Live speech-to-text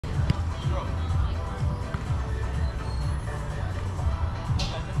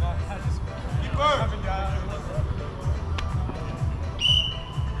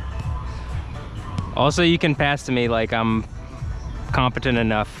Also, you can pass to me like I'm competent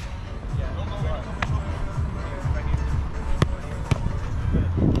enough.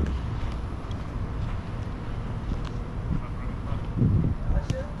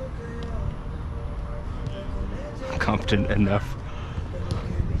 Competent enough.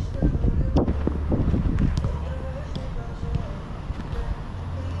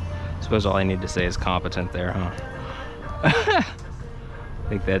 Suppose all I need to say is competent there, huh? I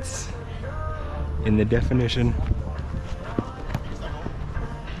think that's in the definition.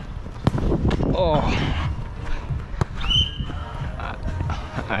 Oh,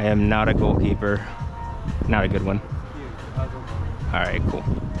 I am not a goalkeeper. Not a good one. All right, cool.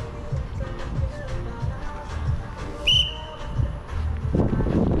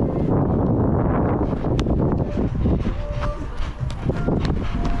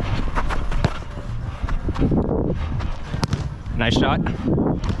 Nice shot.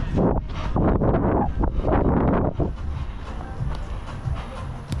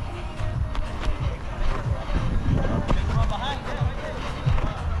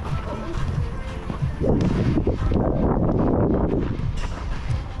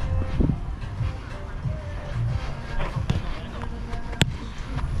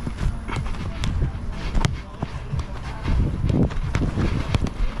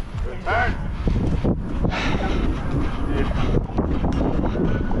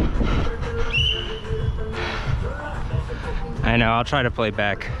 I know, I'll try to play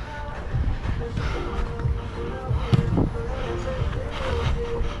back.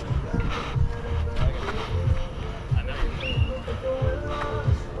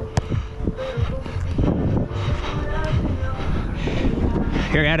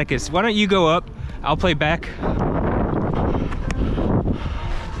 Here, Atticus, why don't you go up? I'll play back.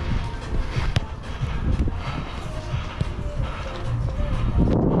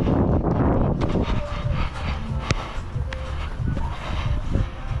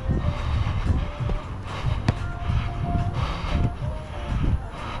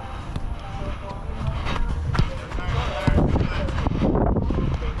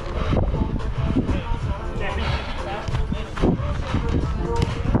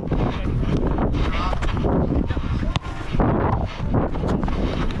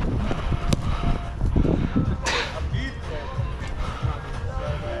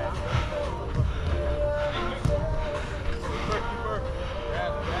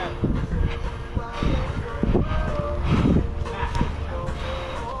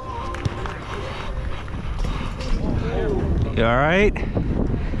 You all right?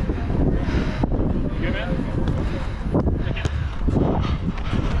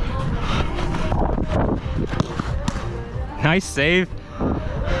 Nice save.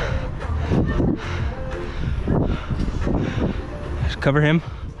 Just cover him.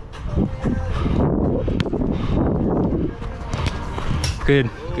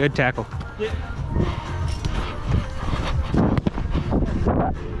 Good tackle.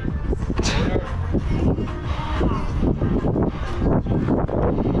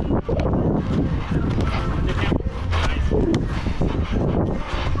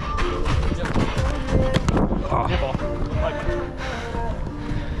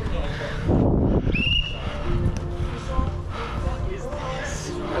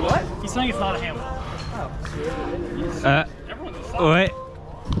 What? He's saying it's not a handball. What?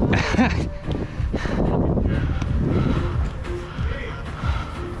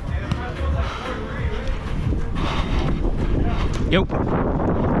 Yep.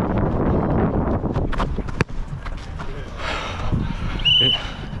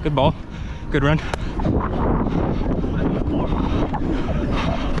 Good ball. Good run.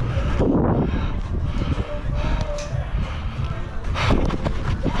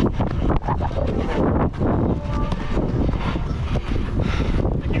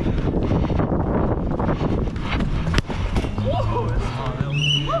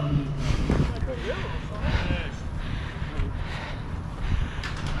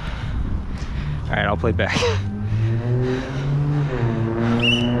 All right, I'll play back.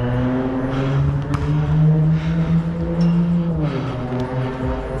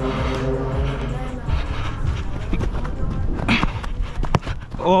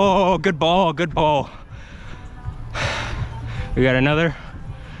 Oh, good ball, good ball. We got another.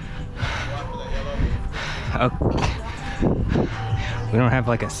 Oh. We don't have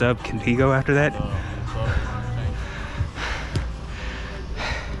like a sub. Can he go after that?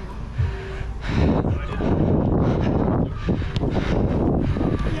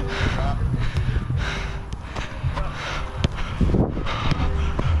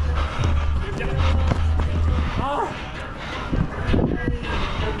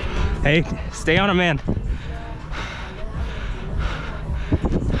 Hey, Stay on him, man.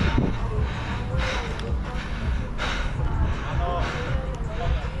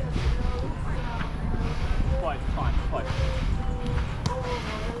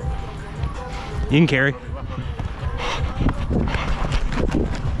 You can carry.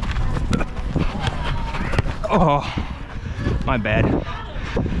 Oh, my bad.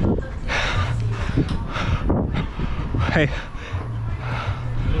 Hey,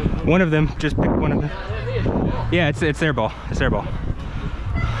 one of them, just pick one of them. Yeah, it's their ball. It's their ball.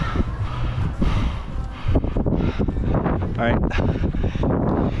 All right.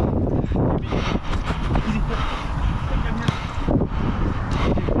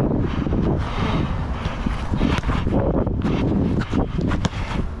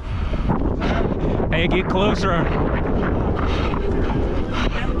 Hey, get closer.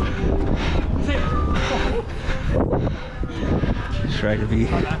 Try to be.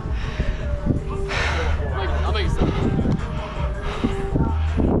 I'll make it simple.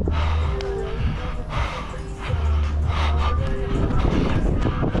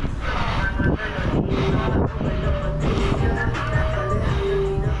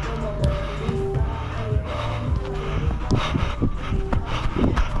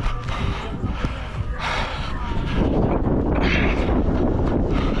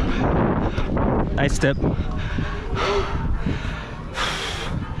 Nice step.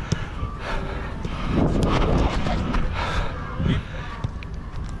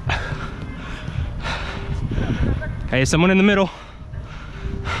 Hey, someone in the middle.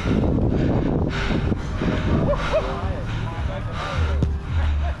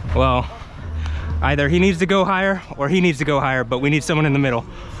 Well, either he needs to go higher or he needs to go higher, but we need someone in the middle.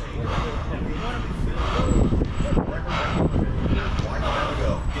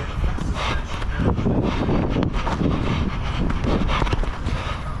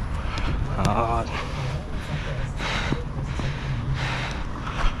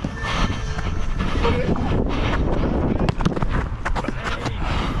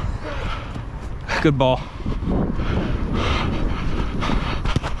 Good ball.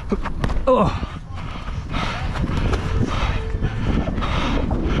 Oh.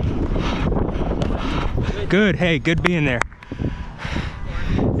 Good. Hey, good being there.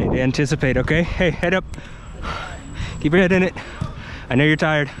 Need to anticipate, okay? Hey, head up. Keep your head in it. I know you're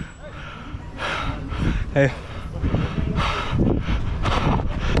tired. Hey.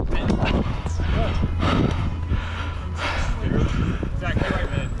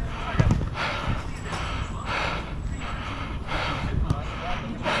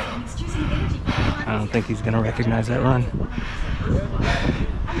 I don't think he's gonna recognize that run.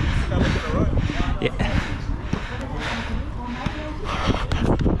 Yeah.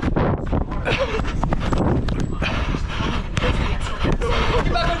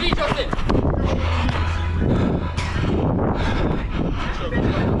 Get back on D, Justin.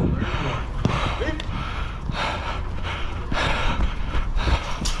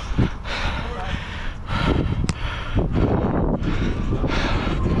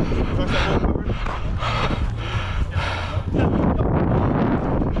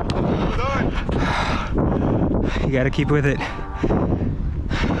 You gotta keep with it.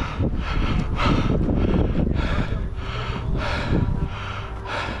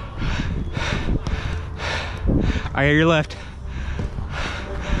 I hear your left.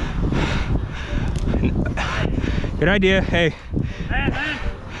 Good idea. Hey.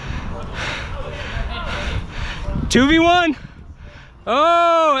 2v1.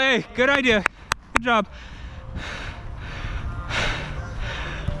 Oh, hey, good idea. Good job.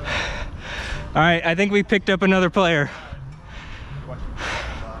 All right, I think we picked up another player.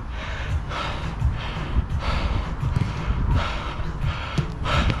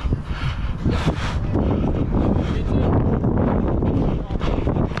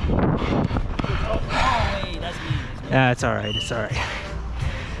 Yeah, it's all right, it's all right.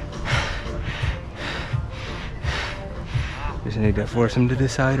 Just need to force him to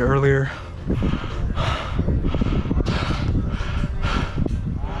decide earlier.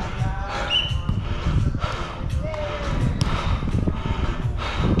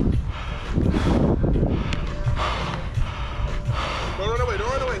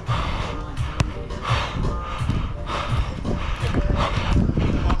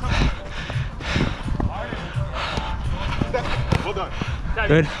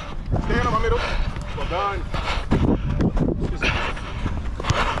 Good. Stand on my middle. Well done.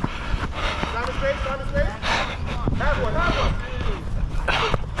 Simon space, Simon space. Have one.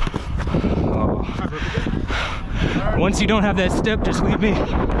 Oh. Once you don't have that step, just leave me.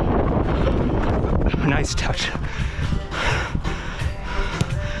 Nice touch.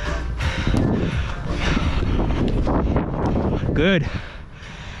 good.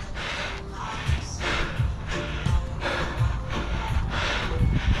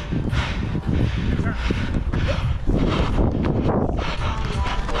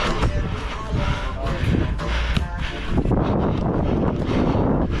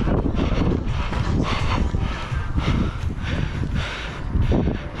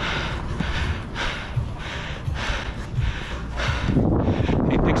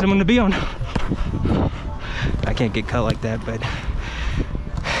 Hey, pick someone to be on. I can't get cut like that, but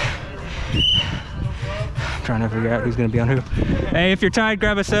I'm trying to figure out who's gonna be on who. Hey, if you're tired,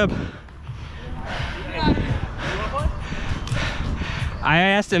 grab a sub. I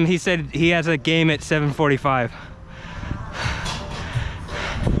asked him, he said he has a game at 7:45.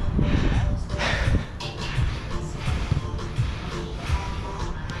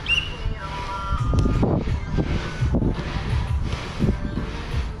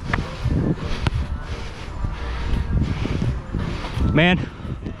 Man,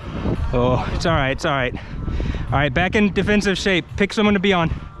 oh, it's all right, it's all right. All right, back in defensive shape. Pick someone to be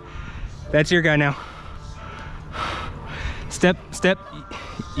on. That's your guy now. Step, step.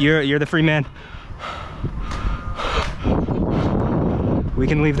 You're the free man. We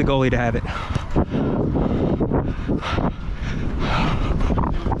can leave the goalie to have it.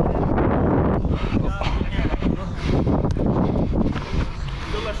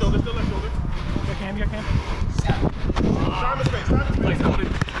 Still left shoulder, still left shoulder. Got Cam, you got Cam? Time and space, time and space.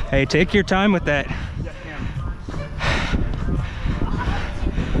 Hey, take your time with that.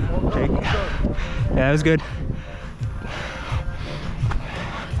 Take. Yeah, that was good.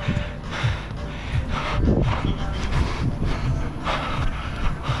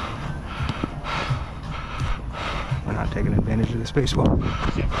 We're not taking advantage of the space well.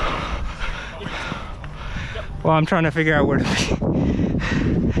 Well, I'm trying to figure out where to be.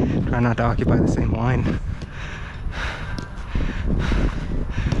 Try not to occupy the same line.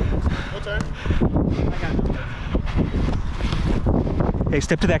 What time? Hey,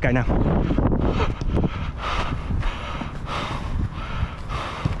 step to that guy now.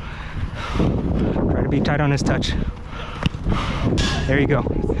 Try to be tight on his touch. There you go.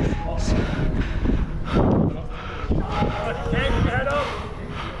 Head up.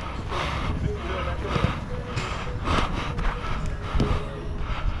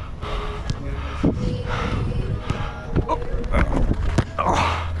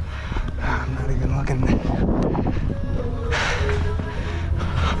 I'm not even looking.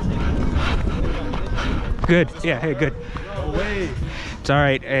 Good. Yeah, hey, good. No way. It's all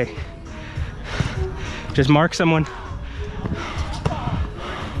right. Hey. Just mark someone.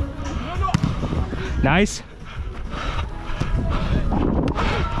 Nice.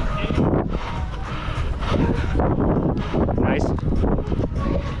 Nice.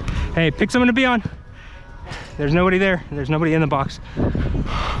 Hey, pick someone to be on. There's nobody there. There's nobody in the box.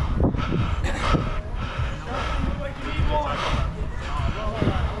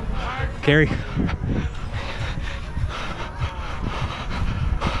 Carry.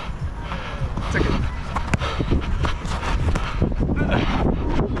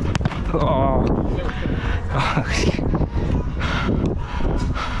 Oh.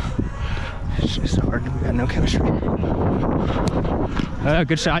 It's just hard. We got no chemistry.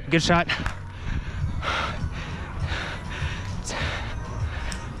 Good shot. Good shot.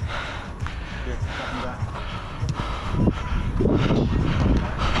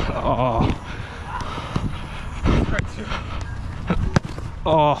 Oh.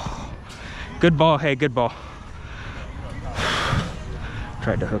 Oh. Good ball. Hey, good ball.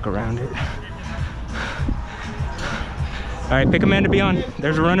 Tried to hook around it. All right, pick a man to be on.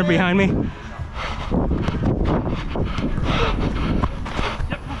 There's a runner behind me.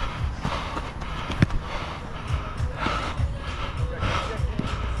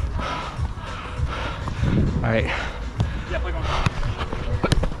 All right.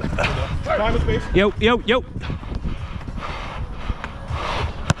 Time and space. Yo, yo, yo.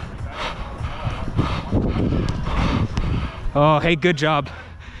 Oh, hey, good job.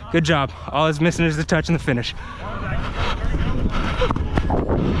 Good job. All it's missing is the touch and the finish.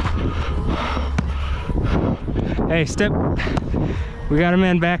 Hey, step. We got a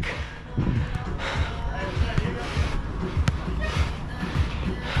man back.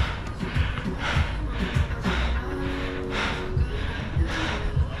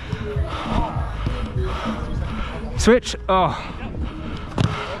 Switch. Oh.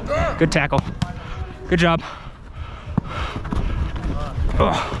 Good tackle. Good job.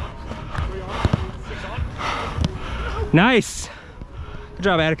 Oh. Nice. Good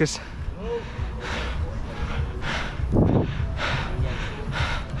job, Atticus.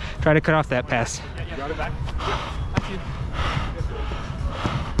 Try to cut off that pass. Got it back.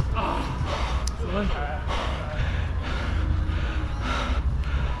 coming.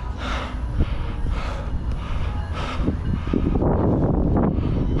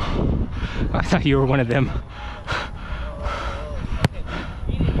 I thought you were one of them.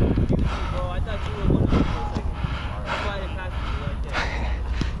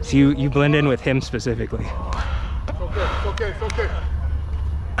 So you blend in with him specifically. It's okay, it's okay, it's okay.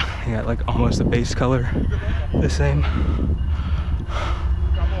 You got like almost the base color the same.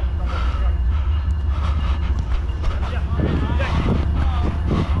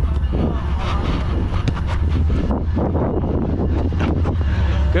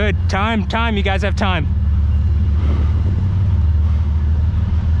 Good, time, you guys have time.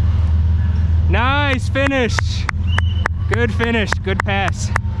 Nice finish. Good finish, good pass.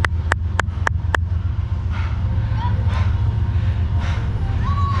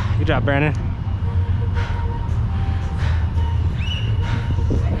 Good job, Brandon.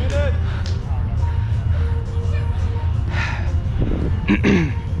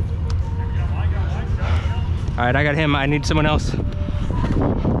 All right, I got him. I need someone else.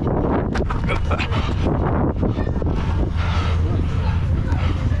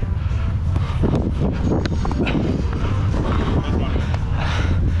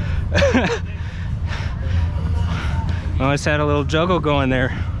 Almost had a little juggle going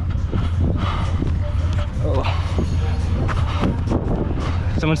there. Oh.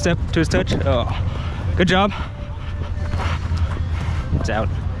 Someone step to his touch. Oh, good job. It's out.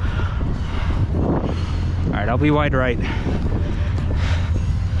 All right, I'll be wide right.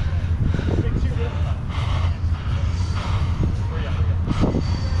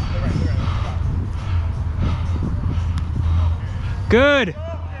 Good.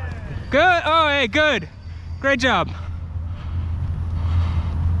 Good. Oh, hey, good. Great job.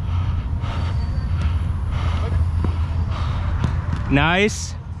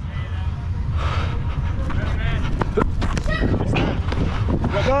 Nice.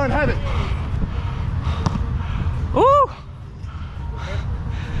 Well done, have it. Ooh.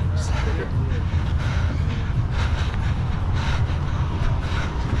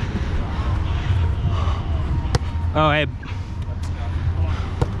 Oh, hey.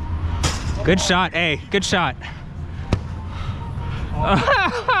 Good shot, hey, good shot.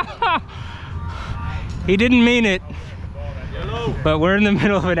 He didn't mean it, but we're in the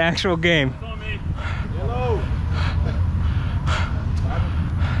middle of an actual game.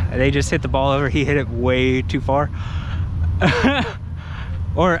 They just hit the ball over, he hit it way too far.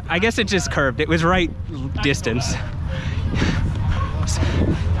 Or I guess it just curved, it was right distance.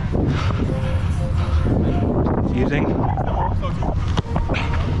 Confusing.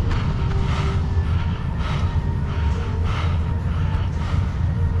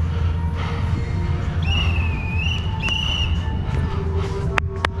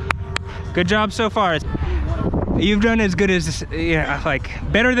 Good job so far. You've done as good as, yeah, like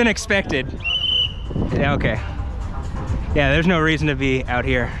better than expected. Yeah, okay. Yeah, there's no reason to be out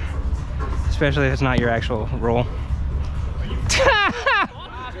here, especially if it's not your actual role.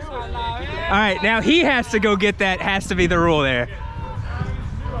 All right, now he has to go get that, has to be the rule there.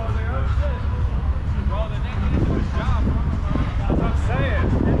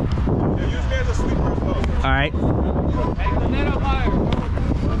 All right.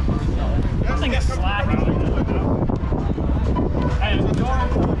 I think it's slacking. Hey, it's a door.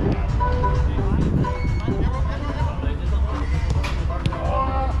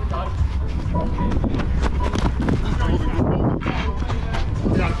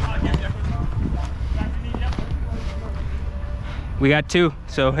 We got two,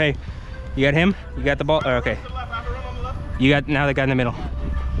 so hey, you got him, you got the ball, oh, okay. You got now the guy in the middle.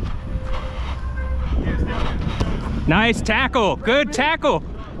 Nice tackle, good tackle.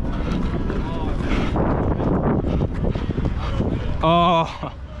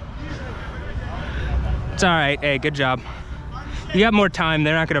 Oh, it's all right, hey, good job. You got more time,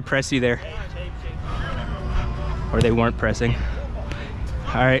 they're not gonna press you there. Or they weren't pressing.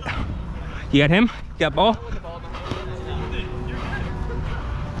 All right, you got him, you got ball?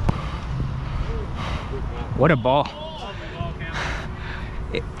 What a ball.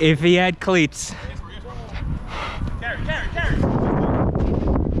 If he had cleats.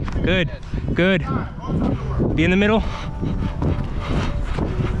 Good, good. Be in the middle.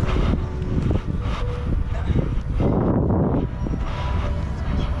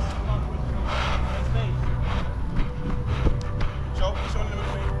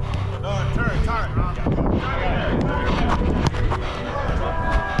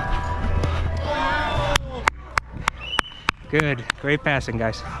 Good, great passing,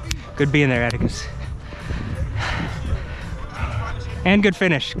 guys. Good being there, Atticus. And good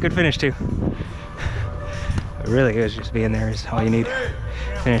finish too. It really is just being there is all you need.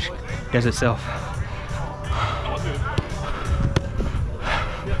 Finish does itself.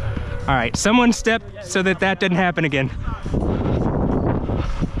 All right, someone step so that that didn't happen again.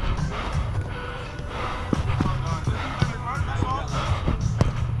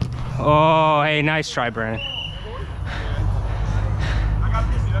 Oh, hey, nice try, Brandon.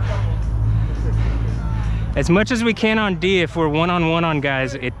 As much as we can on D, if we're one-on-one on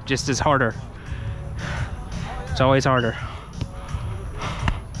guys, it just is harder. It's always harder.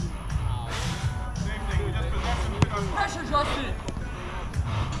 Pressure, Justin.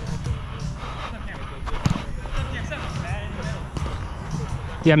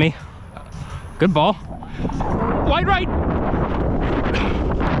 Yeah, me. Good ball. Wide right.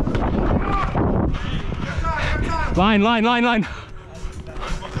 Line, line, line, line.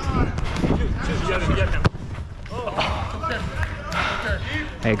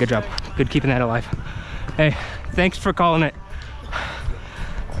 Hey, good job. Good keeping that alive. Hey, thanks for calling it.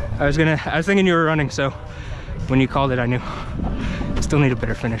 I was thinking you were running, so when you called it, I knew. Still need a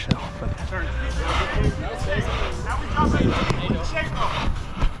better finish though. But.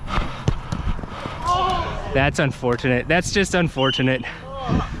 That's unfortunate. That's just unfortunate.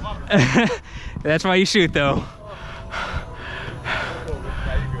 That's why you shoot though.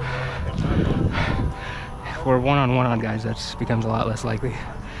 If we're one-on-one on guys, that becomes a lot less likely.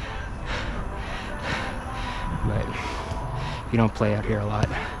 But you don't play out here a lot.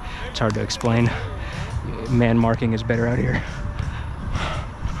 It's hard to explain. Man marking is better out here.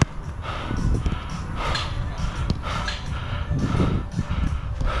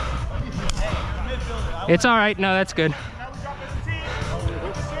 It's all right. No, that's good.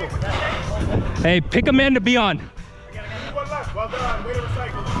 Hey, pick a man to be on.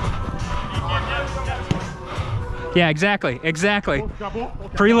 Yeah, exactly, exactly.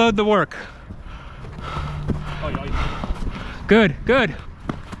 Preload the work. Good, good.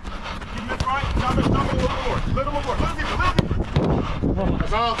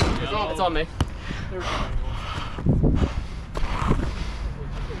 It's on me. You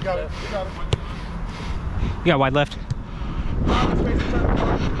got it, you got it. You got wide left.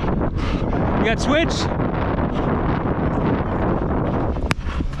 You got switch.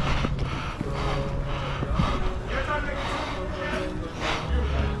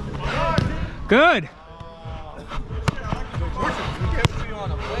 Good.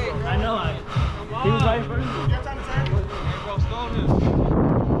 I know. He was right first.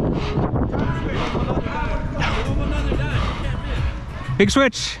 Big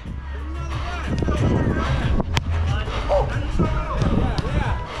switch.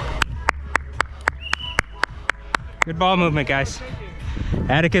 Good ball movement, guys.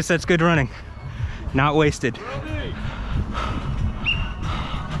 Atticus, that's good running. Not wasted.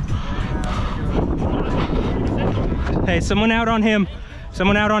 Hey, someone out on him.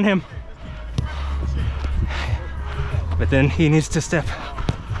 Someone out on him. But then he needs to step.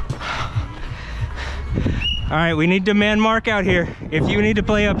 All right, we need to man mark out here. If you need to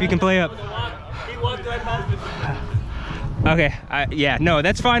play up, you can play up. Okay, yeah, no,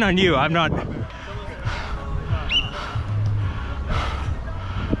 that's fine on you. I'm not.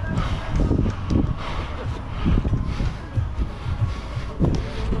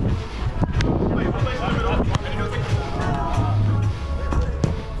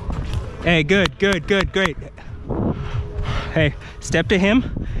 Hey, good, good, good, great. Hey, step to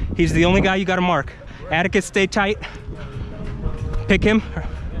him. He's the only guy you gotta mark. Atticus, stay tight. Pick him.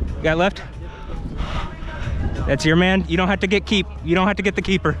 You got left? That's your man. You don't have to get you don't have to get the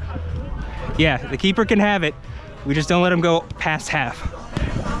keeper. Yeah, the keeper can have it. We just don't let him go past half.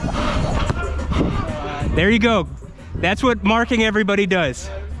 There you go. That's what marking everybody does.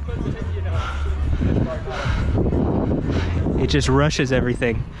 It just rushes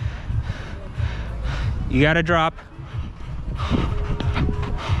everything. You gotta drop.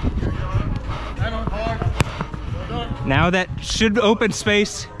 Now that should open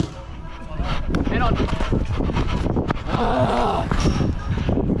space.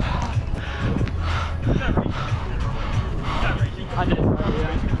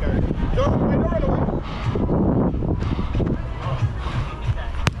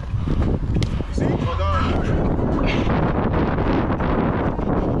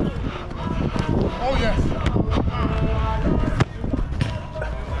 Oh yes.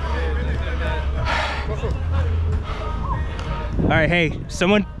 All right, hey,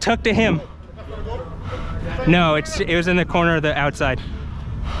 someone tuck to him. No, it was in the corner of the outside.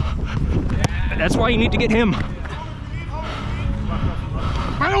 That's why you need to get him.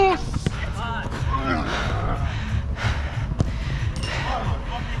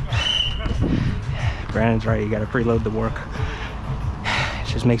 Brandon's right, you gotta preload the work. It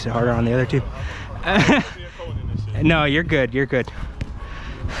just makes it harder on the other two. No, you're good, you're good.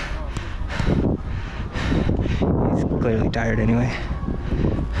 He's clearly tired anyway.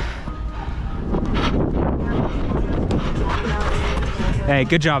 Hey,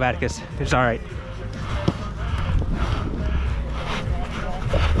 good job, Atticus. It's all right.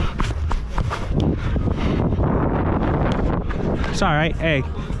 It's all right. Hey,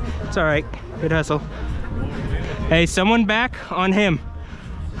 it's all right. Good hustle. Hey, someone back on him.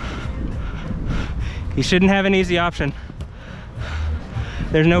 He shouldn't have an easy option.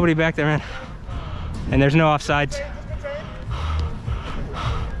 There's nobody back there, man. And there's no offsides.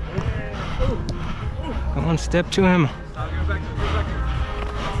 Come on, step to him.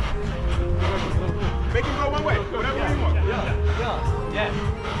 Make him go one way. Whatever you want.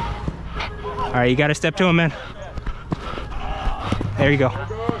 All right, you got to step to him, man. There you go.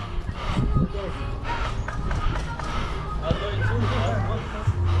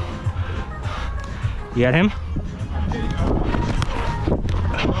 You got him?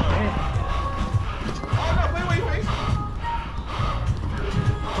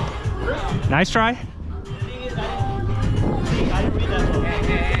 Nice try.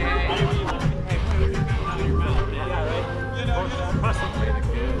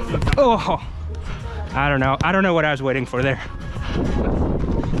 Oh, I don't know. I don't know what I was waiting for there.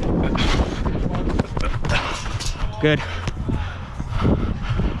 Good.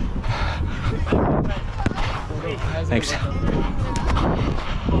 Thanks.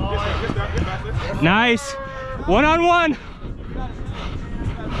 Nice. One-on-one.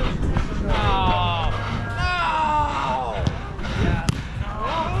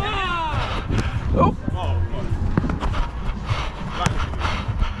 Oh.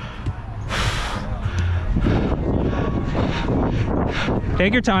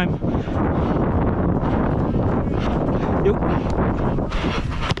 Take your time. Yep.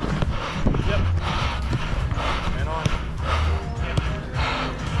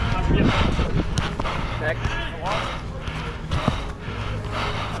 Back.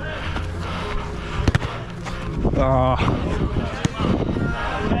 Oh.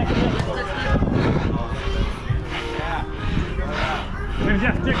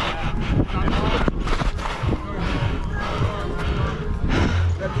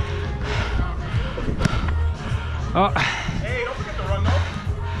 Oh. Hey, don't forget to run though.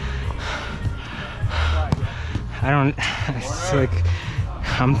 I don't, it's like,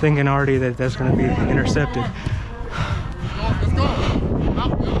 I'm thinking already that that's going to be intercepted. Let's go.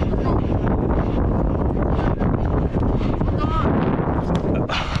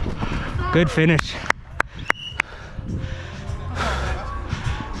 Good finish.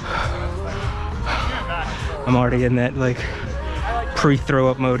 I'm already in that like pre-throw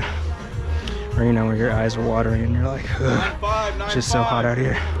up mode. Or you know, where your eyes are watering and you're like, ugh, it's just so hot out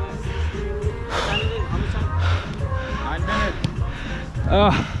here. 9 minutes.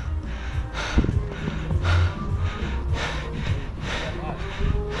 Oh.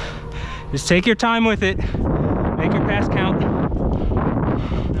 Just take your time with it. Make your pass count.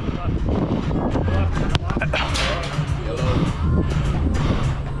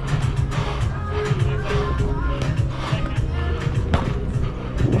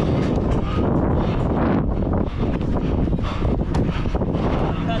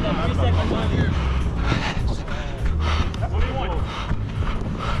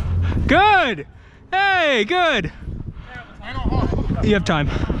 Good! Hey, good! You have time.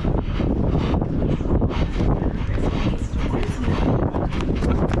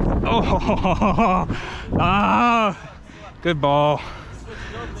 Oh, ah, good ball.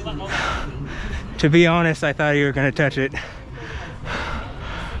 To be honest, I thought you were going to touch it.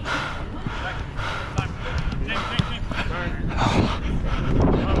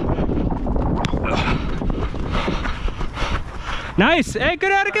 Nice. Hey,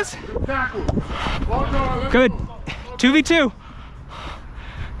 good, Atticus. Good. 2v2.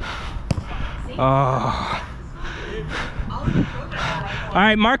 Oh. All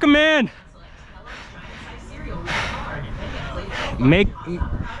right, mark a man. Make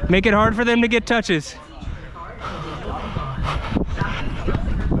it hard for them to get touches.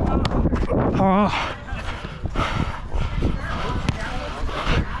 Oh.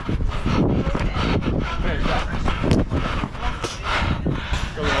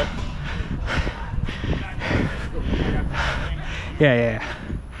 Yeah.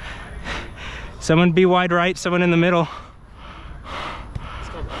 Someone be wide right, someone in the middle.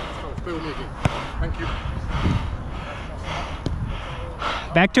 Thank you.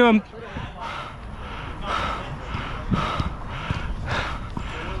 Back to him.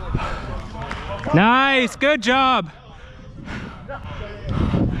 Nice, good job.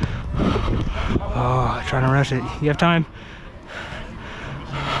 Oh, trying to rush it. You have time?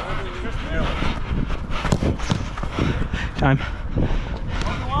 Time.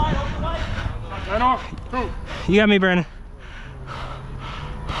 You got me, Brandon.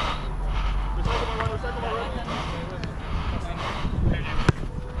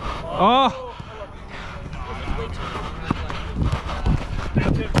 Oh.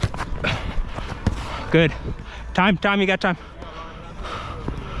 Good. Time, you got time.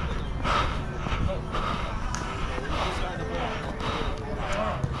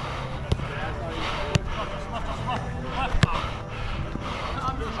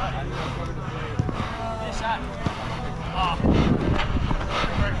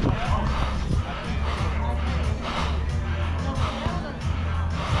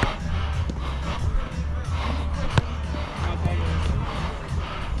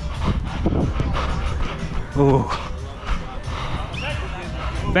 Ooh.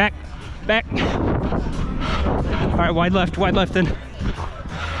 Back. All right, wide left then.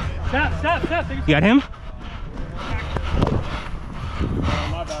 Stop. You got him?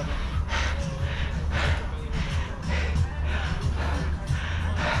 My bad.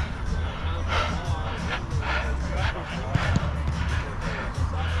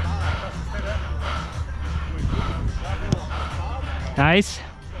 Nice.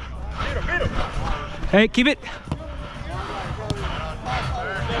 Hey, keep it.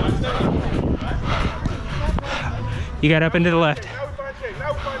 You got up into the left.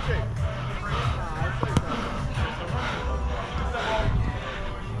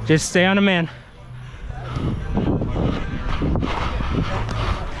 Just stay on a man.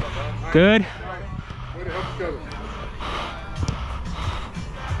 Good.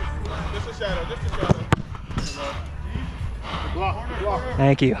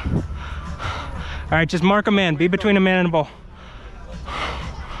 Thank you. All right, just mark a man. Be between a man and a ball.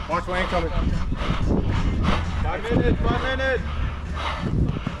 Watch lane coming. 5 minutes.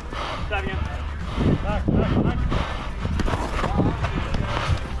 Stop again. Back.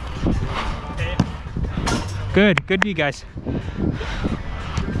 Good you guys.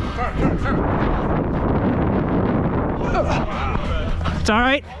 Turn. It's all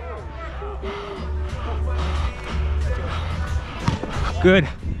right. Good.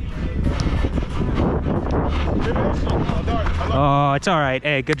 Oh, it's all right.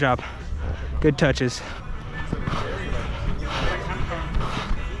 Hey, good job. Good touches.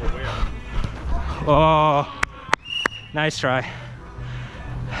 Oh, nice try.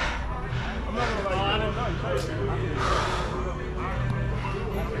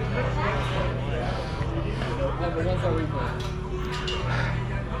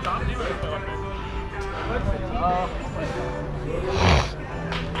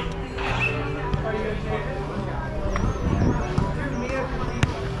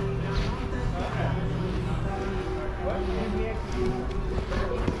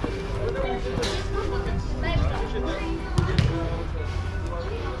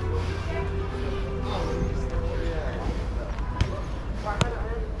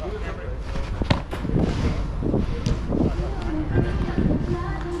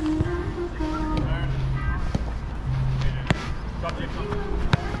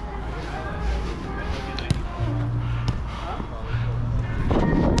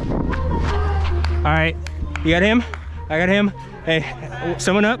 All right, you got him? I got him. Hey,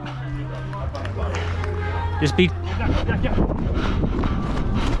 someone up. Just be.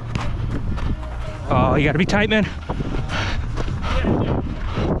 Oh, you gotta be tight, man.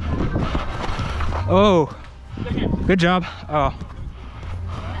 Oh, good job. Oh.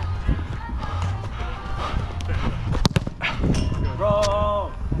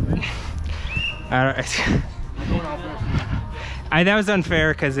 Bro. That was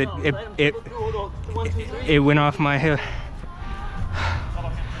unfair because it went off my hip.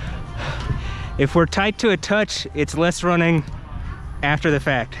 If we're tight to a touch, it's less running after the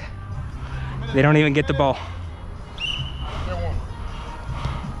fact. They don't even get the ball.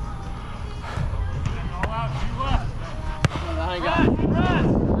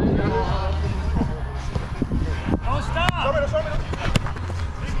 Don't stop.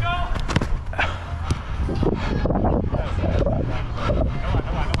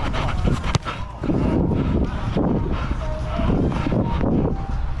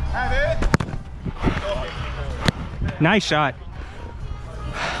 Nice shot.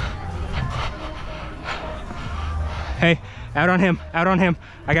 Hey, out on him. I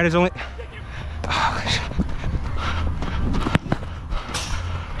got his only. Oh,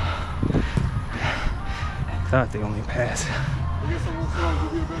 thought the only pass.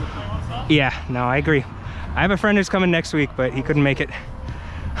 Yeah, no, I agree. I have a friend who's coming next week, but he couldn't make it.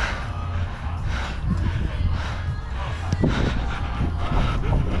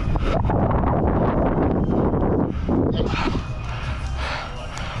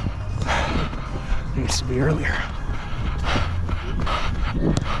 Needs to be earlier.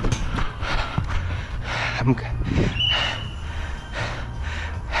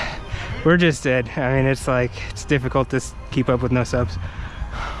 We're just dead. I mean, it's like, it's difficult to keep up with no subs.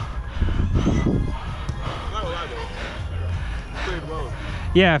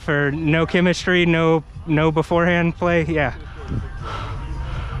 Yeah, for no chemistry, no beforehand play, yeah.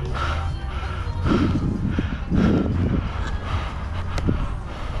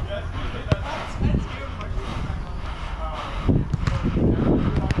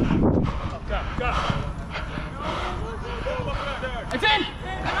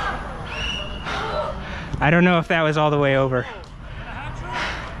 I don't know if that was all the way over.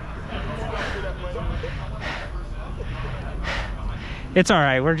 It's all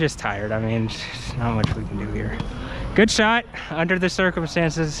right, we're just tired. I mean, there's not much we can do here. Good shot under the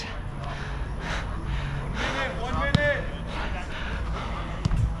circumstances.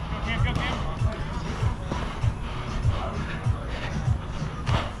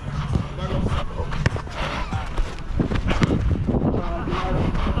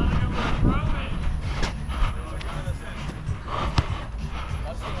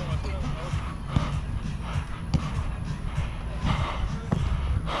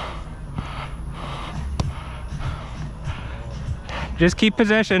 Just keep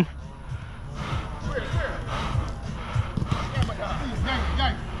possession.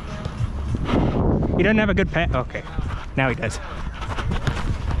 He doesn't have a good pass. Okay, now he does.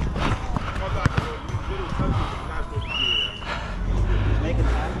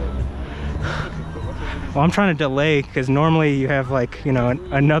 Well, I'm trying to delay because normally you have, like, you know,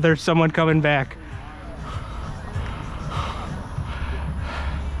 another someone coming back.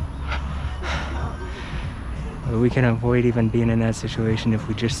 We can avoid even being in that situation if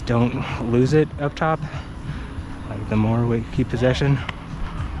we just don't lose it up top. Like, the more we keep possession.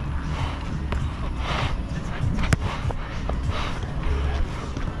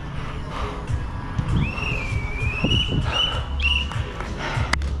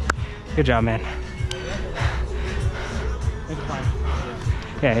 Good job, man. Thanks for playing.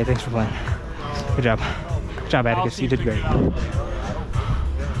 Yeah, hey, thanks for playing. Good job. Good job, Atticus. You did great. There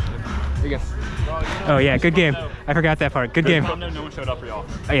you go. Oh yeah, good game. I forgot that part. Good game. No one showed up for y'all.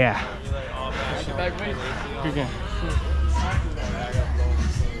 Oh, yeah. Good game.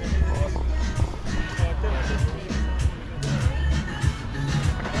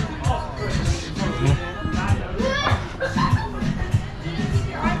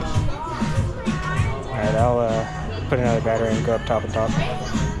 All right, I'll put another battery and go up top and talk.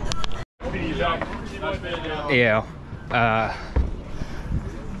 Yeah.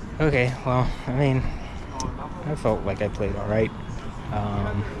 Okay, well, I mean, I felt like I played all right.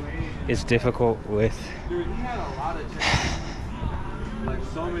 It's difficult with...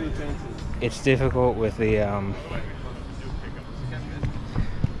 It's difficult with the... I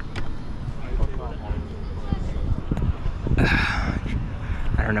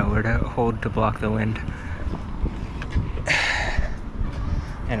don't know where to hold to block the wind.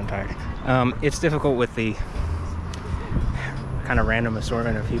 And I'm tired. It's difficult with the kind of random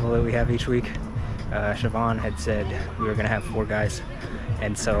assortment of people that we have each week. Siobhan had said we were going to have 4 guys,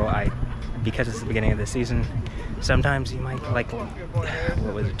 and so because it's the beginning of the season, sometimes you might, like,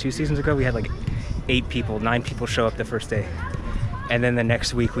 what was it, 2 seasons ago we had like 8 people, 9 people show up the first day, and then the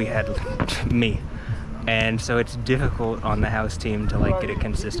next week we had me, and so it's difficult on the house team to, like, get a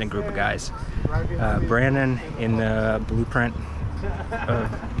consistent group of guys. Brandon in the blueprint of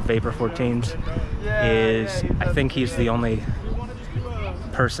Vapor 14s is, I think he's the only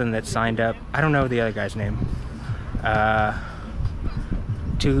person that signed up. I don't know the other guy's name.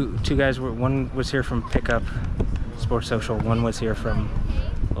 Two guys were, one was here from Pickup Sports Social, one was here from,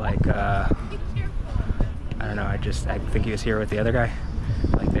 like, I don't know, I think he was here with the other guy.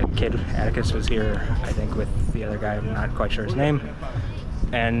 Like, the kid, Atticus, was here, I think, with the other guy. I'm not quite sure his name.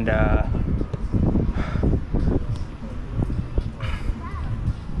 And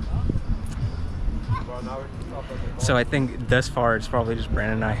so I think thus far it's probably just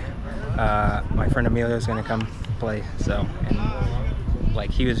Brandon and I. My friend Emilio is going to come play, so, and, like,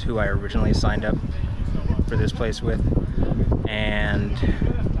 he was who I originally signed up for this place with, and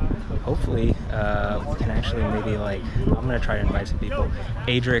hopefully we can actually maybe, like, I'm going to try to invite some people.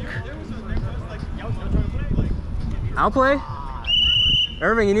 Adric. I'll play.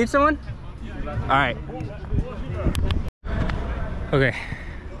 Irving, you need someone? All right. Okay,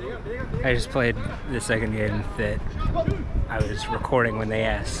 I just played the second game that I was recording when they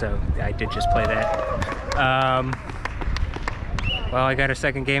asked, so I did just play that. Well, I got a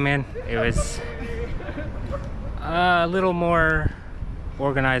second game in. It was a little more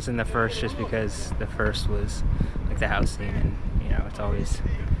organized than the first, just because the first was like the house scene, and you know, it's always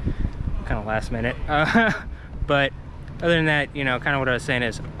kind of last minute. But other than that, you know, kind of what I was saying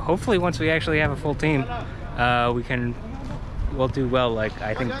is, hopefully once we actually have a full team, we'll do well. Like,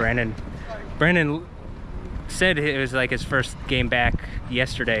 I think Brandon said it was like his first game back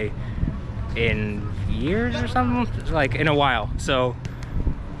yesterday in years or something, like in a while. So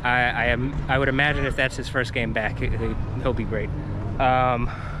I would imagine if that's his first game back, he'll be great.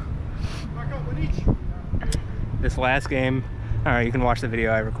 This last game, all right, you can watch the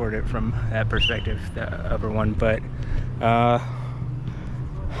video. I recorded it from that perspective, the upper one, but I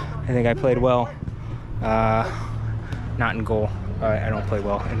think I played well. Not in goal. I don't play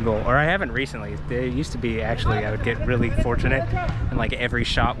well in goal, or I haven't recently. There used to be, actually, I would get really fortunate, and like every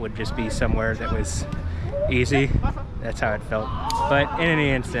shot would just be somewhere that was easy. That's how it felt. But in any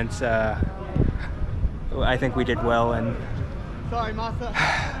instance, I think we did well, and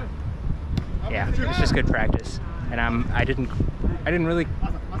yeah, it's just good practice. And I didn't really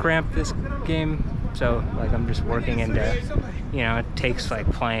cramp this game, so like I'm just working into, you know, it takes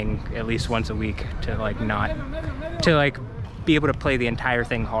like playing at least once a week to like be able to play the entire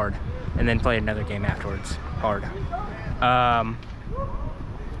thing hard, and then play another game afterwards hard.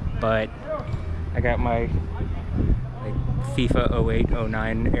 But I got my like FIFA 08,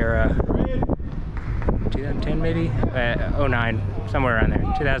 09 era, 2010 maybe? 09, somewhere around there,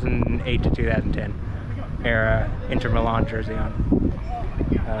 2008 to 2010 era Inter Milan jersey on.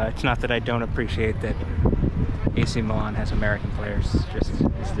 It's not that I don't appreciate that AC Milan has American players, just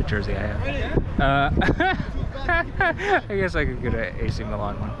it's the jersey I have. I guess I could get an AC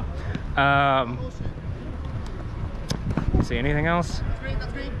Milan one. See anything else?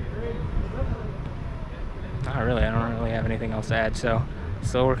 Not really. I don't really have anything else to add. So,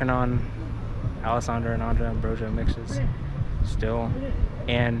 still working on Alessandra and Andrea Ambrosio mixes. Still,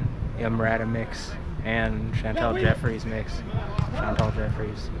 and Imrata mix, and Chantal Jeffries mix. Chantal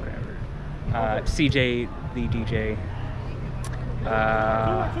Jeffries, whatever. CJ the DJ.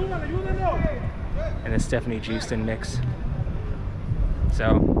 And the Stephanie Houston mix.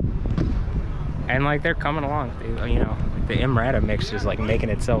 So, and like they're coming along. They, you know, the Imrata mix is like making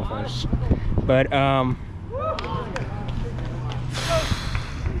itself. But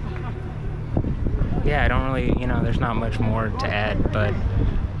yeah, I don't really, you know, there's not much more to add, but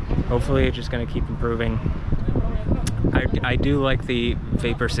hopefully it's just gonna keep improving. I do like the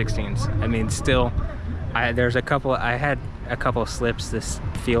Vapor 16s. I mean, still, there's a couple. I had a couple of slips. This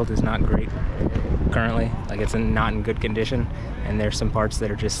field is not great currently. Like, it's not in good condition, and there's some parts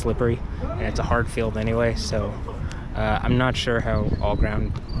that are just slippery, and it's a hard field anyway. So I'm not sure how all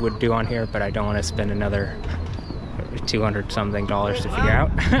ground would do on here, but I don't want to spend another $200 something to figure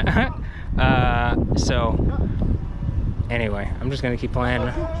out. So anyway, I'm just gonna keep playing.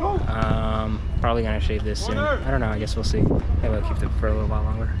 Probably gonna shave this soon. I don't know. I guess we'll see. Maybe I'll keep it for a little while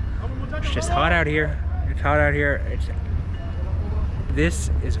longer. It's just hot out here. It's hot out here. This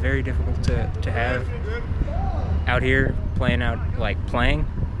is very difficult to have out here, playing,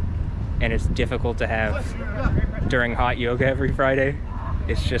 and it's difficult to have during hot yoga every Friday.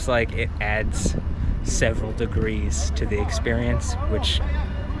 It's just like it adds several degrees to the experience, which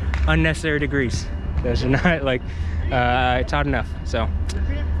unnecessary degrees. Those are not like it's hot enough. So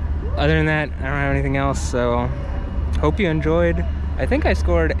other than that, I don't have anything else. So hope you enjoyed. I think I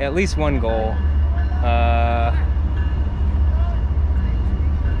scored at least one goal.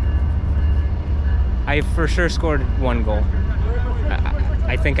 I for sure scored one goal.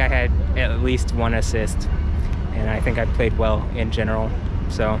 I think I had at least one assist, and I think I played well in general.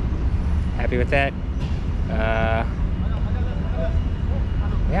 So happy with that.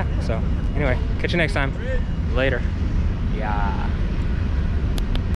 Yeah, so anyway, catch you next time. Later. Yeah.